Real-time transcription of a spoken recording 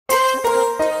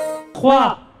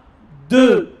3 2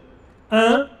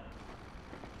 1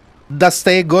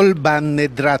 دسته گل به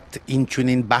ندرت این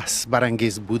چنین بحث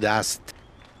برانگیز بوده است.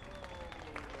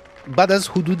 بعد از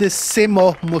حدود 3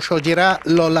 ماه مشاجره،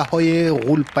 لاله های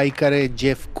غول پیکر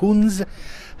جف کونز،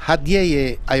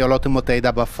 هدیۀ ایالات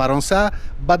متحده به فرانسه،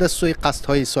 بعد از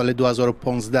سوءقصدهای سال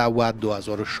 2015 و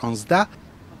 2016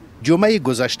 جمعۀ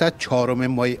گذشته 4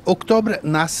 ماه اکتبر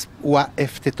نصب و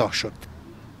افتتاح شد.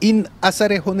 این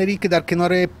اثر هنری که در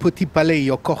کنار پتی پاله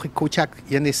یا کاخ کوچک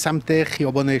یعنی سمت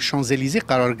خیابان شانزه لیزه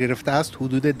قرار گرفته است،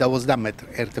 حدود 12 متر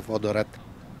ارتفاع دارد.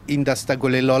 این دسته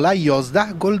گل لاله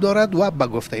 11 گل دارد و به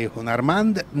گفته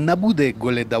هنرمند نبود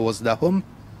گل 12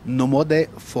 نماد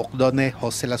فقدان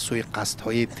حاصل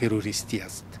سوءقصدهای تروریستی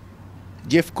است.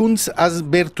 جف کونز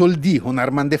از برتولدی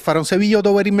هنرمند فرانسوی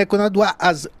یادآوری میکند و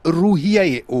از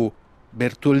روحیه او.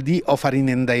 برتولدی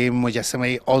آفریننده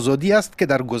مجسمه آزادی است که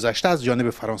در گذشته از جانب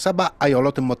فرانسه به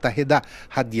ایالات متحده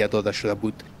هدیه داده شده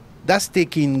بود. دستی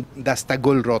که این دسته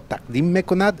گل را تقدیم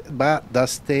میکند به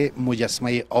دست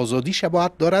مجسمه آزادی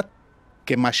شباهت دارد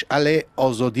که مشعل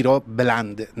آزادی را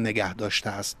بلند نگه داشته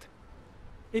است.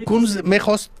 کونز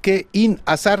میخواست که این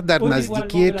اثر در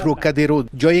نزدیکی تروکادرو،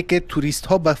 جایی که توریست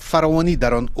ها به فراوانی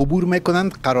در آن عبور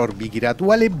میکنند، قرار بگیرد،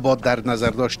 ولی با در نظر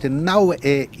داشت نوع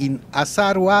این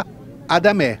اثر و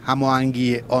عدم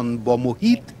هماهنگی آن با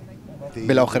محیط،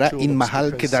 بالاخره این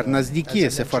محل که در نزدیکی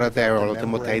سفارت ایالات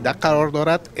متحده قرار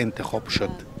دارد انتخاب شد.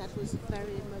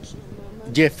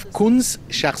 جف کونز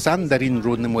شخصا در این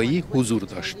رونمایی حضور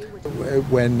داشت.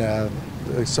 When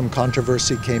some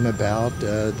controversy came about,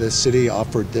 the city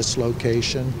offered this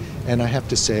location, and I have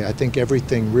to say, I think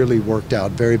everything really worked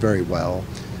out very, very well.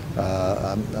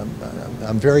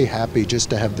 I'm very happy just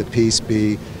to have the piece be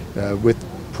with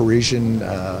Parisian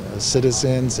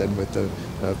citizens and with the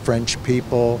French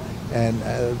people, and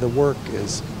the work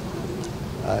is,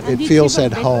 it feels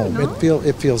at home.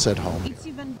 It feels at home.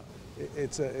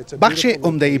 بخش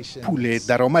عمده پول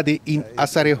درآمد این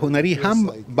اثر هنری هم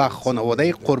به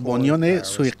خانواده قربانیان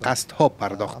سوءقصدها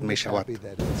پرداخت می شود.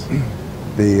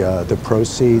 The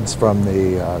proceeds from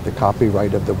the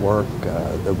copyright of the work,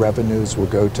 the revenues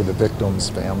will go to the victims'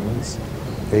 families,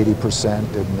 80%,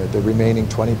 and the remaining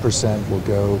 20% will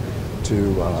go to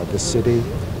the city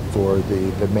for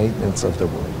the maintenance of the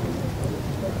work.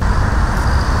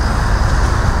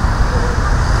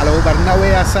 علاوه بر نوع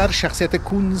اثر، شخصیت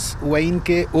کونز و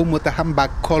اینکه او متهم به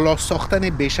کالا ساختن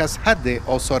بیش از حد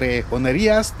آثار هنری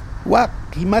است و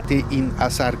قیمت این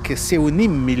اثر که 3.5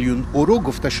 میلیون یورو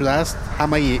گفته شده است،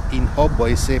 همه اینها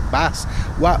باعث بحث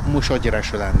و مشاجره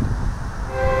شدند.